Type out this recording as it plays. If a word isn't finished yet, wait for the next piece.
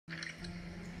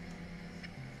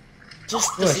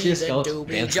Just Oh, the I see a season skeleton to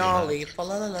be dancing in jolly. Fa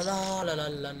la la la la la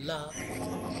la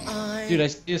la. Dude, I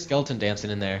see a skeleton dancing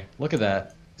in there. Look at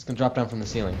that. It's gonna drop down from the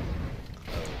ceiling.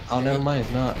 Oh, never mind,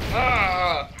 it's not.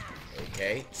 Ah!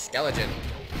 Okay, skeleton.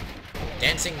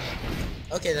 Dancing.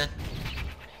 Okay then.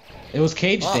 It was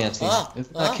cage dancing.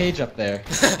 It's not cage up there.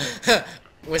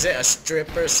 Was it a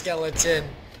stripper skeleton?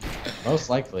 Most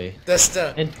likely. Does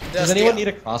anyone need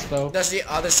a crossbow? Does the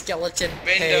other skeleton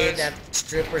Mine pay does. that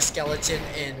stripper skeleton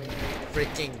in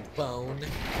freaking bone?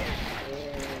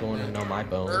 You wanna know my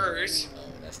bone? Hers. Oh,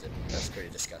 that's pretty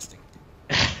disgusting.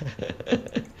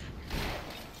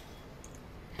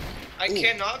 I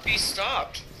cannot be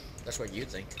stopped. That's what you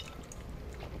think.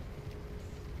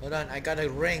 Hold on, I got a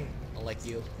ring. Unlike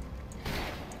you.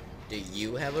 Do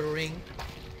you have a ring?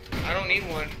 I don't need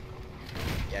one.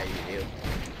 Yeah, you do.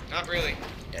 Not really.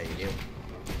 Yeah, you do.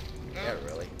 No. Yeah,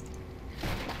 really.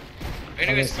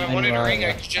 Anyways, if I wanted a ring,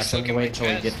 I could just look at my wait until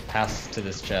we chest. get past to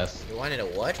this chest. You wanted a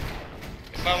what?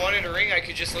 If I wanted a ring, I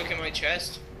could just look at my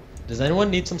chest. Does anyone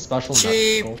need some special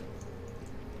Cheap. knuckles?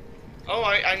 Oh,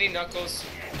 I need knuckles.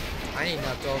 I need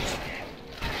knuckles.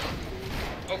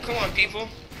 Oh, come on, people.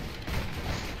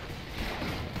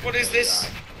 What is this?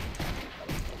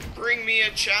 Bring me a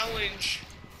challenge.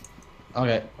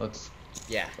 Okay, let's.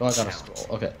 Yeah. Oh, I got a challenge.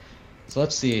 scroll. Okay, so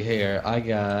let's see here. I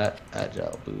got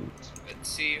agile boots. Let's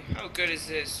see. How good is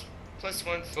this?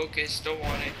 +1 focus. Don't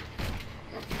want it.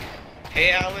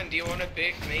 Hey, Alan, do you want a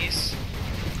big mace?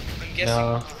 I'm guessing.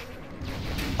 No.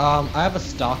 I have a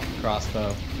stock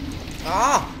crossbow.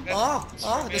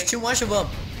 There's too much of them.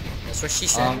 That's what she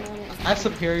said. I have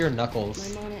superior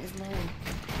knuckles.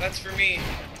 That's for me.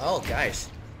 Oh, guys.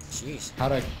 Jeez. How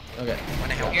do I? Okay.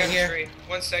 Wanna help me Yeah, here? straight.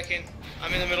 1 second.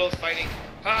 I'm in the middle of fighting.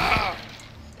 Ah!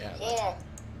 Yeah. Oh!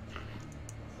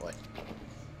 What?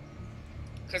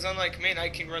 Because unlike Min, I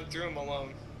can run through him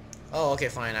alone. Oh, okay,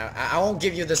 fine. I won't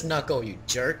give you this knuckle, you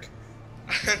jerk.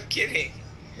 I'm kidding.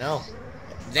 No.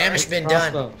 Damage been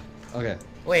done. Crossbow. Okay.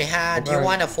 Wait, do you Alright.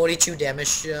 want a 42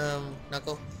 damage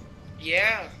knuckle?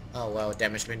 Yeah. Oh well,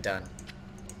 damage been done.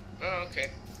 Oh,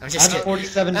 okay. I'm I just have a kidding.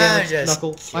 47 I'm damage just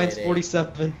knuckle. Mine's kidding.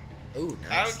 47. Ooh,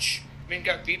 nice. Ouch. Min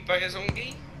got beat by his own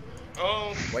gi.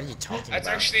 Oh. What are you talking That's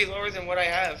about? actually lower than what I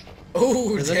have.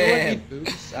 Ooh, Does anyone damn. need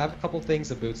boots? I have a couple things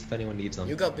of boots if anyone needs them.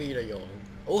 You got beat, yo.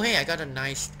 Oh, hey, I got a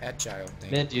nice agile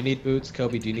thing. Mint, do you need boots?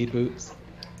 Kobe, do you need boots?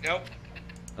 Nope.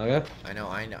 Okay. I know.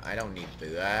 I don't need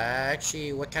boot.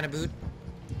 Actually, what kind of boot?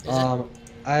 Is it?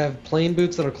 I have plain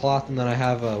boots that are cloth, and then I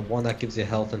have one that gives you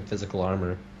health and physical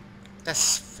armor.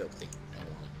 That's filthy.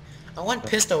 I want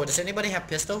pistol. Does anybody have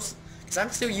pistols? Because I'm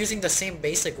still using the same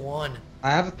basic one. I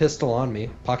have a pistol on me,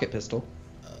 pocket pistol.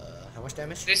 How much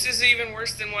damage? This is even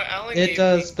worse than what Alan It gave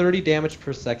does me. 30 damage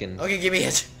per second. Okay, give me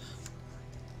it.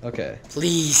 Okay.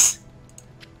 Please.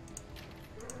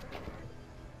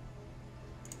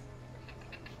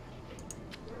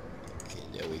 Okay,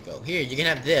 there we go. Here, you can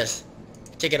have this.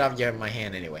 Take it off my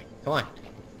hand anyway. Come on.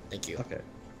 Thank you. Okay.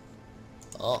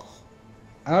 Oh,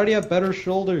 I already have better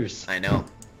shoulders. I know.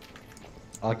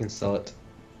 I can sell it.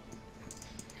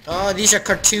 Oh, these are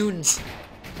cartoons.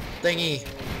 Thingy.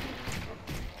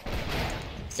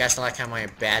 You guys like how my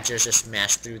badgers just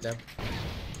smash through them?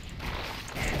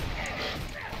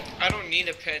 I don't need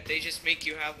a pet. They just make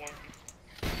you have one.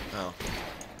 Oh.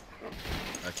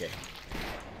 Okay.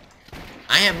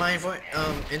 I have mine for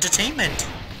entertainment.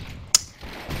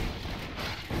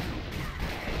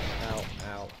 Ow,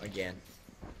 ow, again.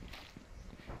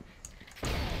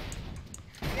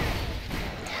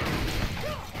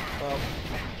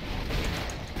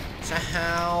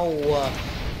 Well,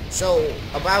 so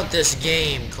about this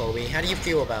game, Kobe, how do you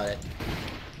feel about it?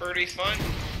 Pretty fun.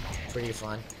 Pretty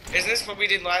fun. Isn't this what we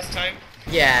did last time?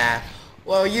 Yeah.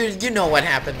 Well, you know what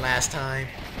happened last time.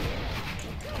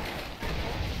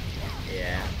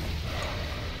 Yeah.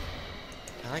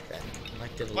 I like that. I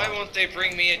liked it a Why lot. won't they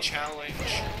bring me a challenge?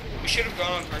 We should have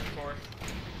gone on hardcore.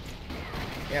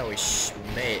 Yeah, we should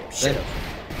Then,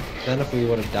 have. then if we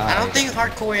would have died. I don't think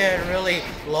hardcore really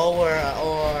lower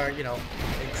or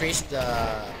increase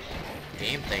the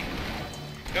game thing.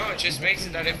 No, it just makes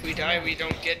it that if we die, we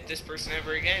don't get this person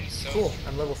ever again. So Cool.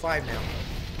 I'm level 5 now.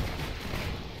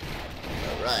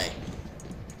 All right.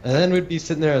 And then we'd be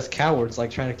sitting there as cowards, like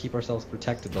trying to keep ourselves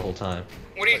protected the whole time.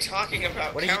 What are you talking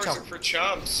about? What are you Cowards are talking- for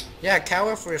chumps. Yeah,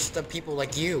 cower for the people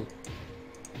like you.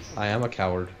 I am a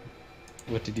coward.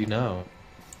 What did you know?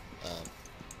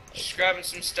 Just grabbing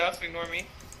some stuff. Ignore me.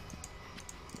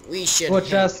 We should. What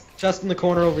chest in the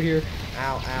corner over here?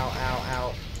 Ow! Ow! Ow!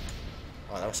 Ow!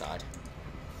 Oh, that was odd.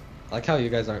 I like how you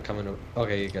guys aren't coming.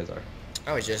 Okay, you guys are.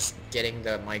 I was just getting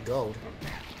my gold.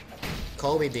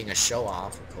 Kobe being a show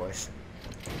off, of course.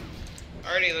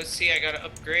 Alrighty, let's see. I gotta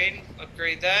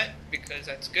upgrade that because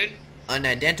that's good.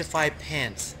 Unidentified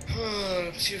pants.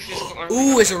 See if physical armor.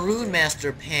 Ooh, it's a Rune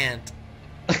Master pant.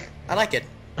 I like it.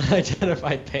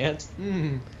 Identified pants.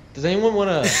 Does anyone want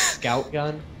a scout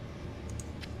gun?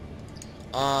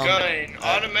 Gun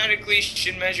automatically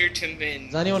should measure to min.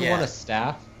 Does anyone want a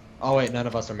staff? Oh wait, none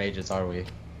of us are mages, are we?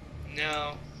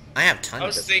 No. I have tons. I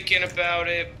was thinking about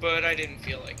it, but I didn't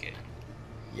feel like it.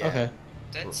 Yeah. Okay.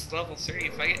 That's level 3.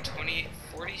 If I get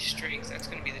 40 strength, that's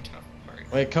gonna be the tough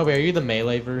part. Wait, Kobe, are you the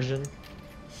melee version?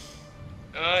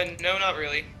 No, not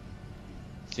really.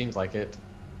 Seems like it.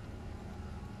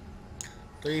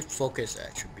 3 focus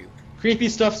attribute. Creepy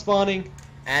stuff spawning.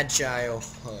 Agile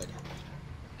HUD.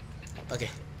 Okay.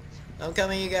 I'm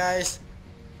coming, you guys.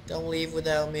 Don't leave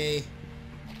without me.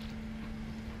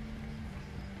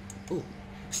 Ooh,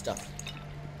 stuff.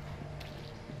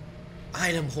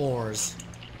 Item whores.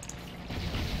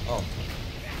 Oh,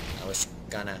 I was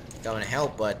gonna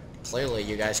help, but clearly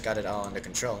you guys got it all under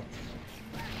control.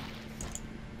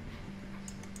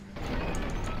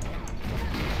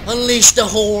 Unleash the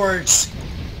hordes!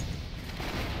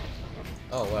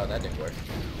 Oh well, that didn't work.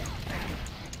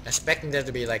 Expecting there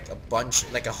to be like a bunch,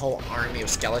 like a whole army of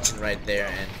skeletons right there,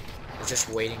 and it's just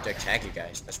waiting to attack you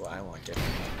guys. That's what I wanted.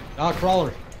 Ah,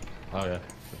 crawler. Oh yeah,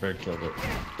 the bird killed it.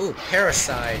 Ooh,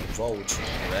 parasite Vogue.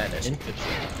 That is.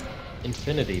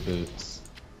 Infinity boots.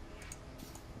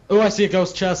 Oh, I see a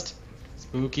ghost chest.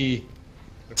 Spooky.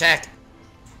 Attack.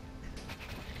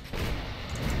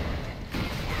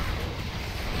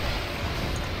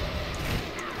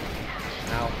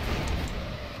 Ow.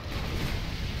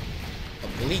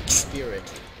 Bleak spirit.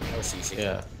 That was easy.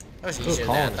 Yeah. That was easier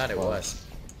than I thought it was.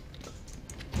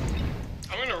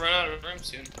 I'm gonna run out of room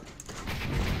soon.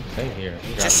 Same here.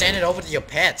 Just send it over to your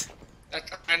pet.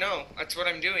 I know. That's what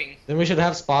I'm doing. Then we should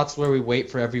have spots where we wait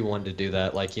for everyone to do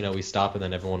that. Like, you know, we stop and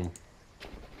then everyone...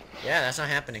 Yeah, that's not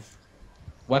happening.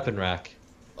 Weapon rack.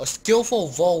 A skillful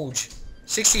Vogue.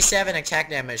 67 attack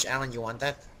damage. Alan, you want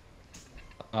that?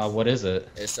 What is it?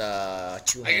 It's I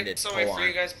two-handed get somewhere for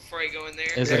you polearm. guys before I go in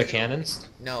there. Is it a cannon?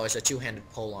 No, it's a two-handed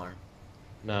polearm.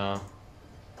 No.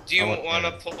 Do you I want want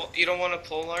a cannon. pole? You don't want a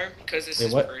pole arm because this Wait,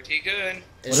 is what? pretty good.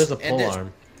 What is a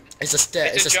polearm? It's a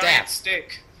It's a giant staff.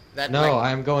 stick. That, No, like,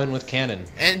 I'm going with cannon.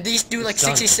 and these do like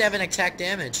Stun. 67 attack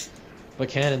damage. But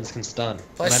cannons can stun.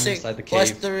 Plus and I'm 6, inside the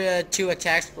plus cave. 2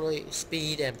 attack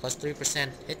speed and plus 3%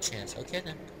 hit chance. Okay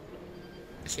then.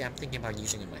 Actually, I'm thinking about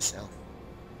using it myself.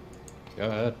 Go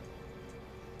ahead.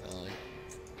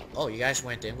 Oh, you guys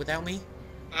went in without me?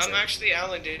 I'm actually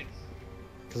Alan, dude.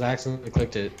 Because I accidentally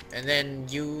clicked it. And then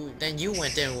you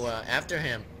went in after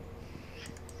him.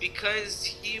 Because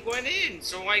he went in,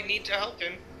 so I need to help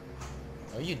him.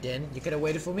 Oh, you didn't. You could have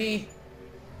waited for me.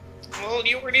 Well,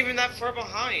 you weren't even that far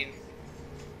behind.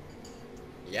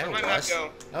 Yeah, Where'd it my map was. go?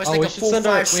 I was Oh, like we a should full send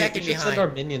 5 our wait, we seconds should behind. send our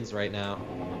minions right now.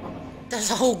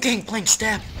 That's a whole gangplank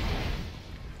step.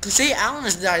 Cause see, Alan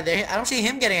is died there. I don't see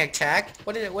him getting attacked.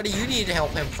 What do you need to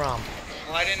help him from?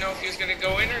 Well, I didn't know if he was gonna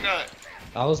go in or not.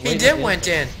 I was He waiting did at the went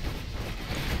in.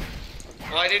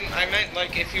 Well, I didn't. I meant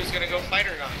like if he was gonna go fight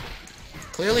or not.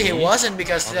 Clearly he wasn't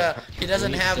because he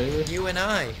doesn't Please, have dude. you and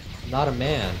I. Not a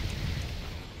man.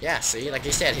 Yeah, see, like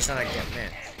you said, he's not a good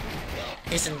man.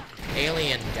 He's an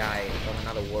alien guy from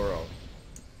another world.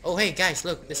 Oh hey guys,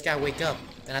 look, this guy wake up,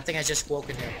 and I think I just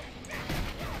woken him.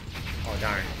 Oh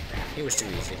darn, he was too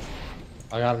easy.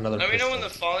 I got another Let me know pistol. when the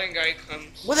falling guy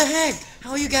comes. What the heck?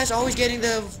 How are you guys always getting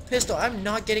the pistol? I'm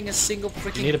not getting a single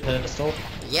freaking. You need a pistol?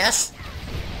 Yes.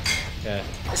 Okay.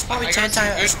 It's probably I 10 got some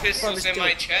times. good it's pistols probably in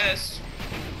my chest.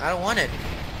 I don't want it.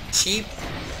 Cheap.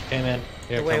 Okay, man.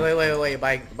 Here, Wait, come. wait.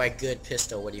 By good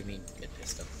pistol, what do you mean good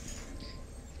pistol?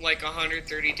 Like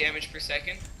 130 damage per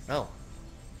second. Oh.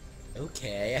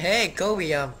 Okay. Hey, Kobe.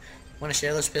 Want to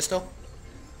share this pistol?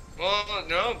 Well,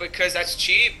 no, because that's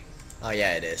cheap. Oh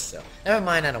yeah, it is. So never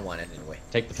mind. I don't want it anyway.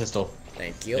 Take the pistol.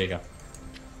 Thank you. There you go.